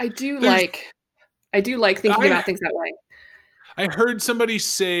do like thinking about things that way. I heard somebody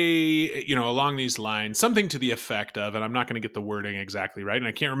say, along these lines, something to the effect of, and I'm not going to get the wording exactly right, and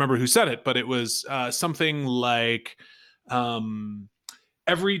I can't remember who said it, but it was something like,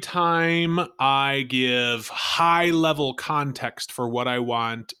 every time I give high-level context for what I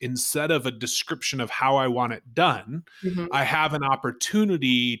want instead of a description of how I want it done, I have an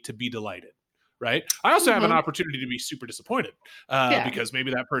opportunity to be delighted. Right. I also have an opportunity to be super disappointed because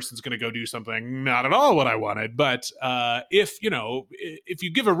maybe that person's going to go do something not at all what I wanted. But if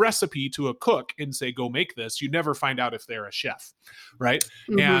you give a recipe to a cook and say, go make this, you never find out if they're a chef. Right.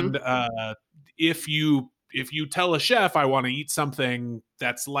 And if you tell a chef, I want to eat something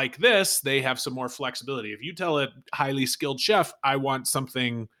that's like this, they have some more flexibility. If you tell a highly skilled chef, I want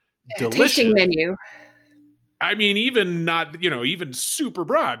something delicious. Tasting menu. I mean, even not, even super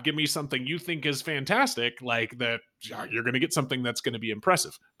broad. Give me something you think is fantastic, like that. You're going to get something that's going to be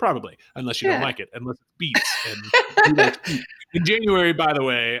impressive, probably, unless you don't like it, unless it's beets. In January, by the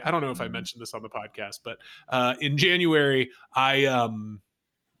way, I don't know if I mentioned this on the podcast, but in January, I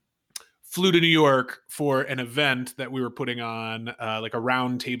flew to New York for an event that we were putting on, like a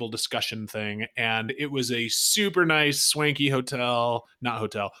round table discussion thing. And it was a super nice, swanky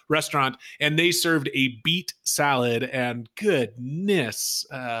restaurant. And they served a beet salad, and goodness.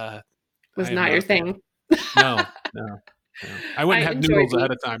 Was not your thing. No. I went and had noodles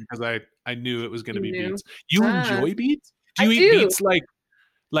ahead of time because I knew it was going to be beets. You enjoy beets? Do you eat beets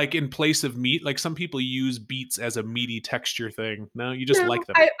like in place of meat? Like some people use beets as a meaty texture thing. No, you just like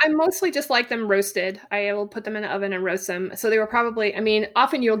them. I mostly just like them roasted. I will put them in the oven and roast them. So they were probably,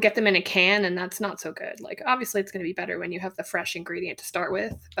 often you'll get them in a can and that's not so good. Like obviously it's going to be better when you have the fresh ingredient to start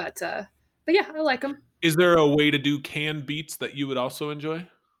with. But yeah, I like them. Is there a way to do canned beets that you would also enjoy?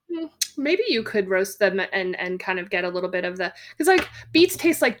 Maybe you could roast them and kind of get a little bit of because like beets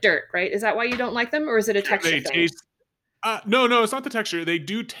taste like dirt, right? Is that why you don't like them, or is it a texture thing? No, it's not the texture. They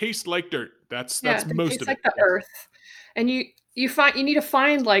do taste like dirt. That's most of it. Like the earth. And you need to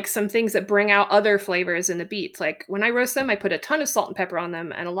find like some things that bring out other flavors in the beets. Like when I roast them, I put a ton of salt and pepper on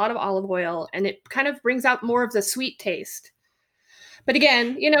them and a lot of olive oil, and it kind of brings out more of the sweet taste. But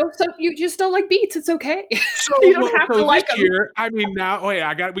again, so you just don't like beets. It's okay. So, you don't have to like them. We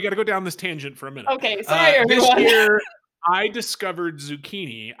got to go down this tangent for a minute. Okay, sorry everyone. This year, I discovered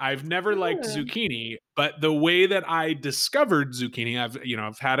zucchini. I've never liked zucchini, but the way that I discovered zucchini,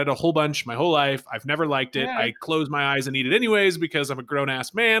 I've had it a whole bunch my whole life. I've never liked it. I close my eyes and eat it anyways because I'm a grown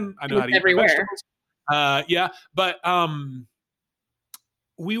ass man. I know how to eat vegetables. But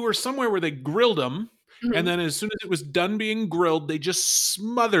we were somewhere where they grilled them. And then as soon as it was done being grilled, they just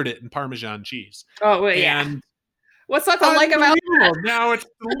smothered it in Parmesan cheese. Oh, well, yeah. What's not to like about that? Now it's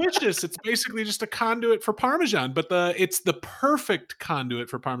delicious. It's basically just a conduit for Parmesan, but it's the perfect conduit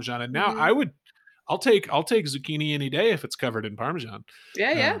for Parmesan. And now I'll take zucchini any day if it's covered in Parmesan.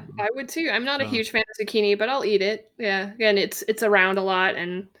 Yeah, I would too. I'm not a huge fan of zucchini, but I'll eat it. Yeah, again, it's around a lot,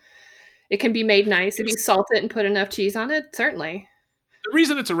 and it can be made nice if you salt it and put enough cheese on it. Certainly. The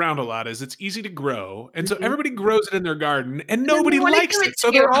reason it's around a lot is it's easy to grow. And so everybody grows it in their garden and nobody likes it. So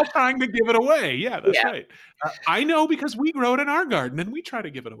they're all trying to give it away. Yeah, that's right. I know because we grow it in our garden and we try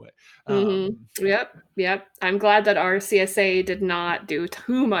to give it away. Yep. I'm glad that our CSA did not do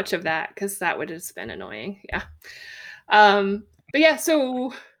too much of that because that would have been annoying. Yeah. But yeah,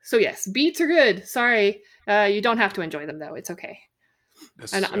 so yes, beets are good. Sorry. You don't have to enjoy them though. It's okay.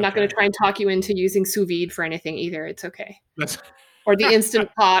 And I'm not going to try and talk you into using sous vide for anything either. It's okay. That's or the Instant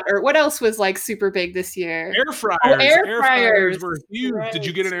Pot, or what else was like super big this year? Air fryers. Oh, air fryers were huge. Right. Did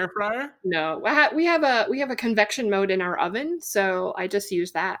you get an air fryer? No, we have a convection mode in our oven, so I just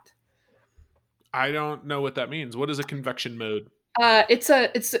use that. I don't know what that means. What is a convection mode?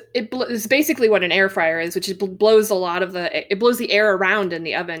 It's basically what an air fryer is, which blows blows the air around in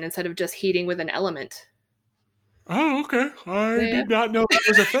the oven instead of just heating with an element. Oh, okay. I did not know that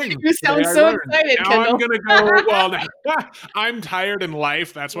was a thing. You sound so excited, now Kendall. I'm gonna go. Well, I'm tired in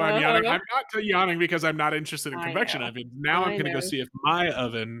life. That's why I'm yawning. I'm not yawning because I'm not interested in convection ovens. Now I'm gonna go see if my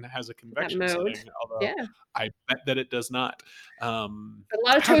oven has a convection setting. Although I bet that it does not. But a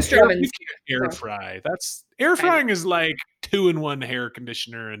lot of toaster ovens. You can't air fry. Air frying is like 2-in-1 hair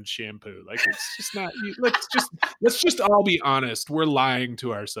conditioner and shampoo. Like it's just not. Let's just all be honest. We're lying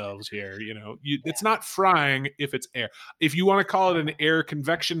to ourselves here. It's not frying if it's air. If you want to call it an air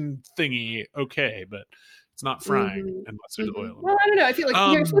convection thingy, okay, but it's not frying unless there's oil. Well, I don't know. I feel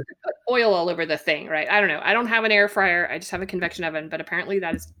like you're supposed to put oil all over the thing, right? I don't know. I don't have an air fryer. I just have a convection oven, but apparently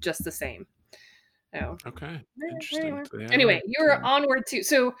that is just the same. So, okay, interesting. Anyway, you're onward to.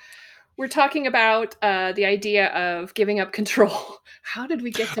 So we're talking about the idea of giving up control. How did we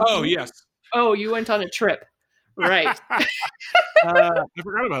get to? Oh, yes. Oh, you went on a trip, right? I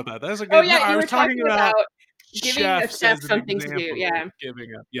forgot about that. That's a good. Oh yeah, I was talking about giving a chef something to do. Yeah,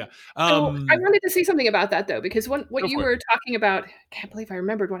 giving up. Yeah. So I wanted to say something about that though, because what you were talking about, I can't believe I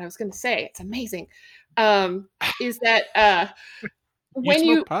remembered what I was going to say. It's amazing. Is that when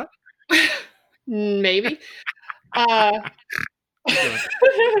you pot? Maybe.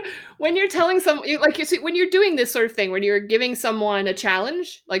 When you're telling when you're doing this sort of thing, when you're giving someone a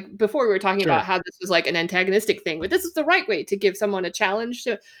challenge, like before we were talking about how this was like an antagonistic thing, but this is the right way to give someone a challenge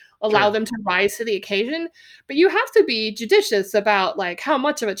to allow them to rise to the occasion. But you have to be judicious about like how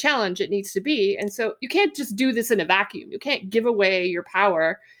much of a challenge it needs to be. And so you can't just do this in a vacuum. You can't give away your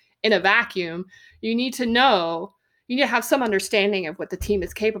power in a vacuum. You need to have some understanding of what the team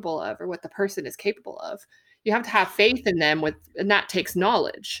is capable of or what the person is capable of. You have to have faith in them and that takes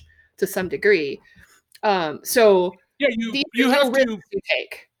knowledge to some degree. So you have to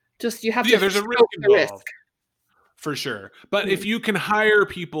take. You have to. There's a risk involved. For sure. But if you can hire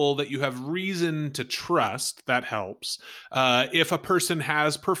people that you have reason to trust, that helps. If a person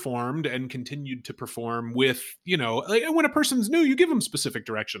has performed and continued to perform with, like when a person's new, you give them specific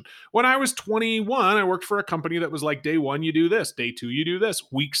direction. When I was 21, I worked for a company that was like, day 1, you do this. Day 2, you do this.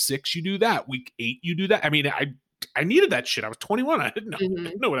 Week 6, you do that. Week 8, you do that. I mean, I needed that shit. I was 21. I didn't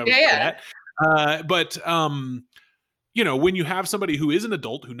know what I was good at. When you have somebody who is an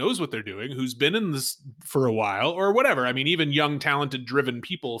adult, who knows what they're doing, who's been in this for a while or whatever. I mean, even young, talented, driven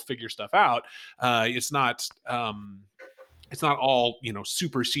people figure stuff out. It's not all,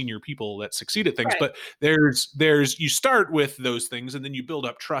 super senior people that succeed at things, but you start with those things and then you build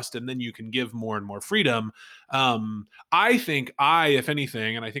up trust and then you can give more and more freedom. I think if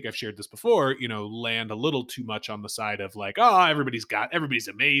anything, and I think I've shared this before, land a little too much on the side of like, oh, everybody's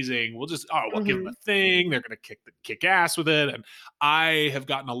amazing. We'll just, we'll give them a thing. They're going to kick ass with it. And I have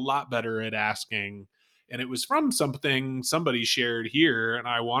gotten a lot better at asking. And it was from something somebody shared here, and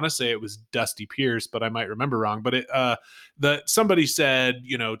I want to say it was Dusty Pierce, but I might remember wrong. But somebody said,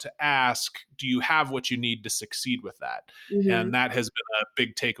 to ask, do you have what you need to succeed with that? And that has been a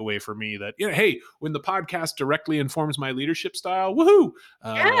big takeaway for me. That hey, when the podcast directly informs my leadership style, woohoo!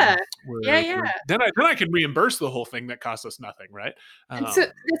 Then I can reimburse the whole thing that cost us nothing, right? And so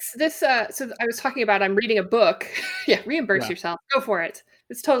so I was talking about I'm reading a book. Reimburse yourself, go for it.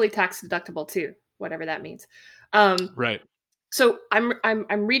 It's totally tax deductible too. Whatever that means. Right. So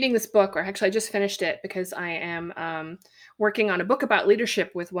I'm reading this book, or actually I just finished it because I am working on a book about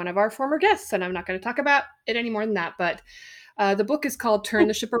leadership with one of our former guests, and I'm not going to talk about it any more than that. But the book is called "Turn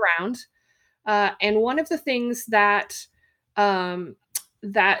the Ship Around," and one of the things that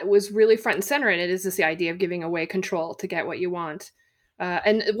was really front and center in it is the idea of giving away control to get what you want,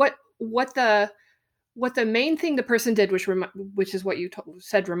 and what the main thing the person did, which is what you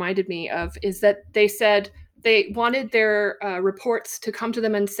said, reminded me of, is that they said they wanted their reports to come to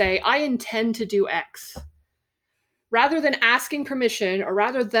them and say, I intend to do X. Rather than asking permission, or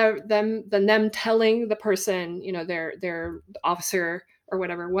rather than them telling the person, their officer or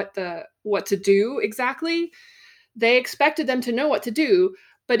whatever, what to do exactly, they expected them to know what to do.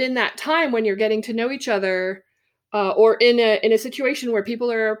 But in that time when you're getting to know each other, or in a situation where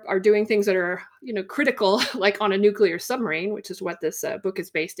people are doing things that are critical, like on a nuclear submarine, which is what this book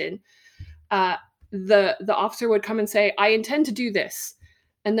is based in, the officer would come and say, I intend to do this.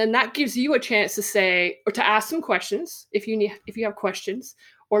 And then that gives you a chance to say, or to ask some questions if you have questions,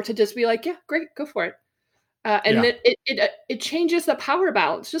 or to just be like, yeah, great, go for it. And then it changes the power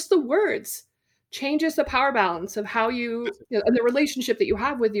balance. Just the words changes the power balance of how and the relationship that you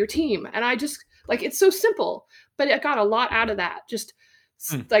have with your team. And I just like, it's so simple, but I got a lot out of that. Just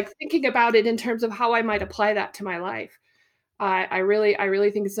like thinking about it in terms of how I might apply that to my life. I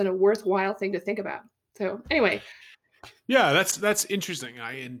really think it's a worthwhile thing to think about. So anyway. Yeah, that's interesting.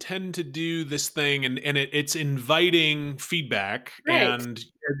 I intend to do this thing, and it's inviting feedback. Right.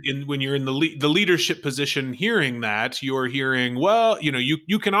 And when you're in the leadership position, hearing that, you're hearing, well,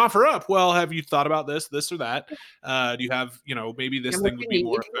 you can offer up. Well, have you thought about this or that? Do you have, maybe this thing would be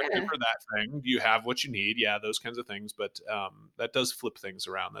more effective for that thing? Do you have what you need? Yeah, those kinds of things. But that does flip things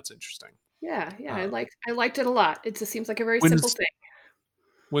around. That's interesting. Yeah, I liked it a lot. It just seems like a very simple thing.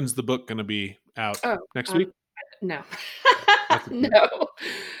 When's the book going to be out? Next week? No. No.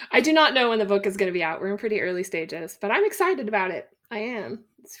 I do not know when the book is going to be out. We're in pretty early stages, but I'm excited about it. I am.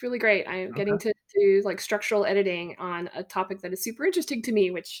 It's really great. I am getting to do like structural editing on a topic that is super interesting to me,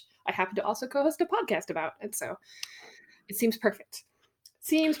 which I happen to also co-host a podcast about. And so it seems perfect.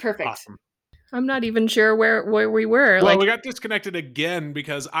 Awesome. I'm not even sure where we were. Well, we got disconnected again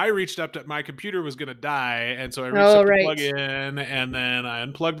because I reached up to my computer was going to die, and so I reached up to plug in, and then I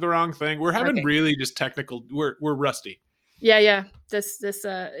unplugged the wrong thing. We're having really just technical. We're rusty. Yeah. This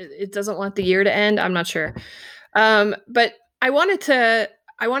it doesn't want the year to end. I'm not sure, but I wanted to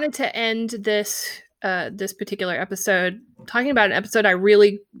end this particular episode talking about an episode I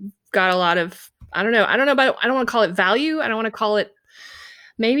really got a lot of. I don't know, but I don't want to call it value. I don't want to call it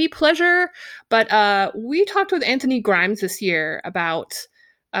maybe pleasure, but we talked with Anthony Grimes this year about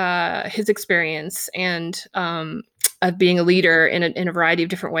his experience and of being a leader in a variety of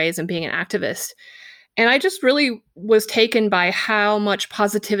different ways and being an activist. And I just really was taken by how much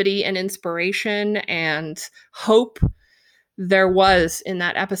positivity and inspiration and hope there was in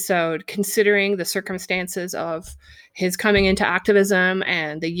that episode, considering the circumstances of his coming into activism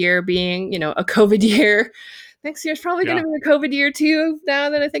and the year being, a COVID year. Next year's probably going to be a COVID year too,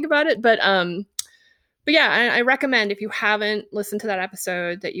 now that I think about it. But yeah, I recommend, if you haven't listened to that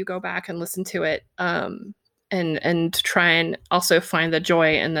episode, that you go back and listen to it, and try and also find the joy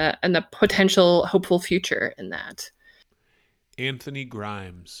and the potential hopeful future in that. Anthony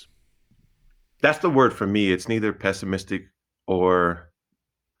Grimes. That's the word for me. It's neither pessimistic or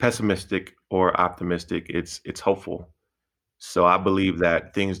optimistic. It's hopeful. So I believe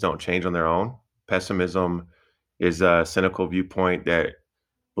that things don't change on their own. Pessimism is a cynical viewpoint that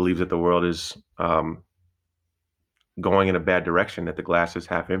believes that the world is going in a bad direction, that the glass is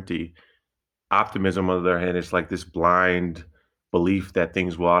half empty. Optimism, on the other hand, is like this blind belief that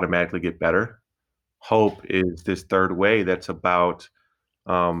things will automatically get better. Hope is this third way that's about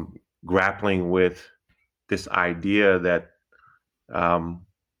grappling with this idea that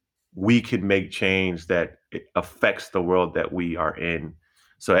we can make change that it affects the world that we are in.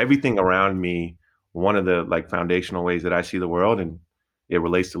 So everything around me, one of the foundational ways that I see the world, and it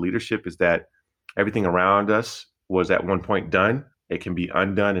relates to leadership, is that everything around us was at one point done. It can be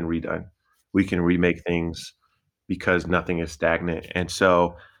undone and redone. We can remake things because nothing is stagnant. And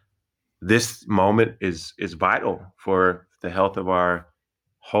so this moment is vital for the health of our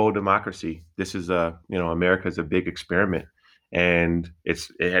whole democracy. This is America's a big experiment, and it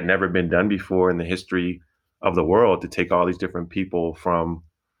had never been done before in the history of the world to take all these different people from,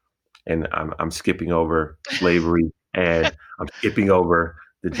 and I'm skipping over slavery and I'm skipping over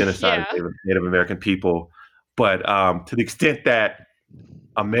the genocide of Native American people. But to the extent that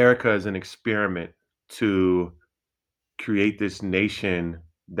America is an experiment to create this nation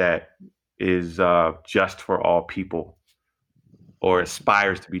that is just for all people, or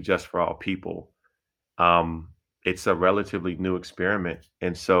aspires to be just for all people, it's a relatively new experiment.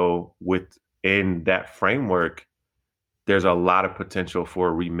 And so within that framework, there's a lot of potential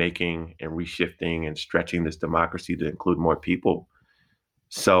for remaking and reshifting and stretching this democracy to include more people.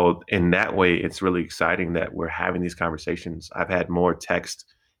 So in that way, it's really exciting that we're having these conversations. I've had more text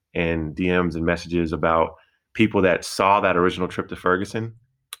and DMs and messages about people that saw that original trip to Ferguson,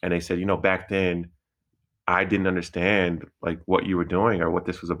 and they said, back then I didn't understand what you were doing or what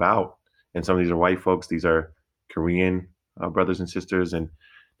this was about. And some of these are white folks. These are Korean brothers and sisters. And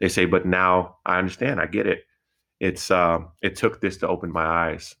they say, but now I understand. I get it. It took this to open my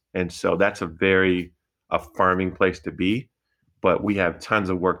eyes. And so that's a very affirming place to be. But we have tons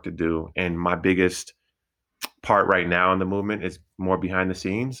of work to do. And my biggest part right now in the movement is more behind the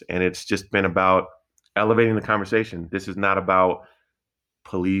scenes. And it's just been about elevating the conversation. This is not about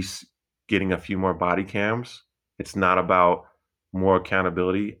police getting a few more body cams. It's not about more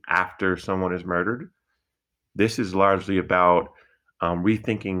accountability after someone is murdered. This is largely about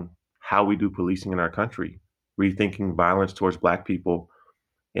rethinking how we do policing in our country, rethinking violence towards Black people.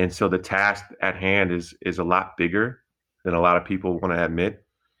 And so the task at hand is a lot bigger than a lot of people want to admit.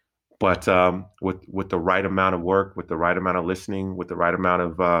 But with the right amount of work, with the right amount of listening, with the right amount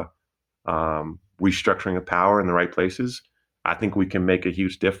of restructuring of power in the right places, I think we can make a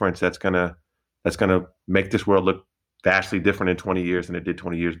huge difference. That's gonna make this world look vastly different in 20 years than it did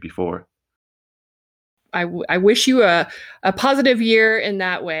 20 years before. I wish you a positive year in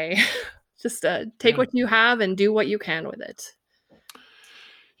that way. Just take what you have and do what you can with it.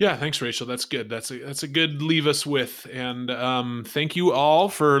 Yeah, thanks, Rachel. That's good. That's a good leave us with. And thank you all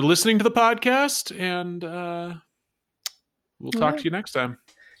for listening to the podcast. And we'll talk to you next time.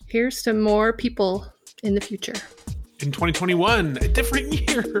 Here's to more people in the future. In 2021, a different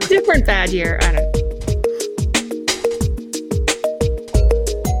year. Different bad year. I don't know.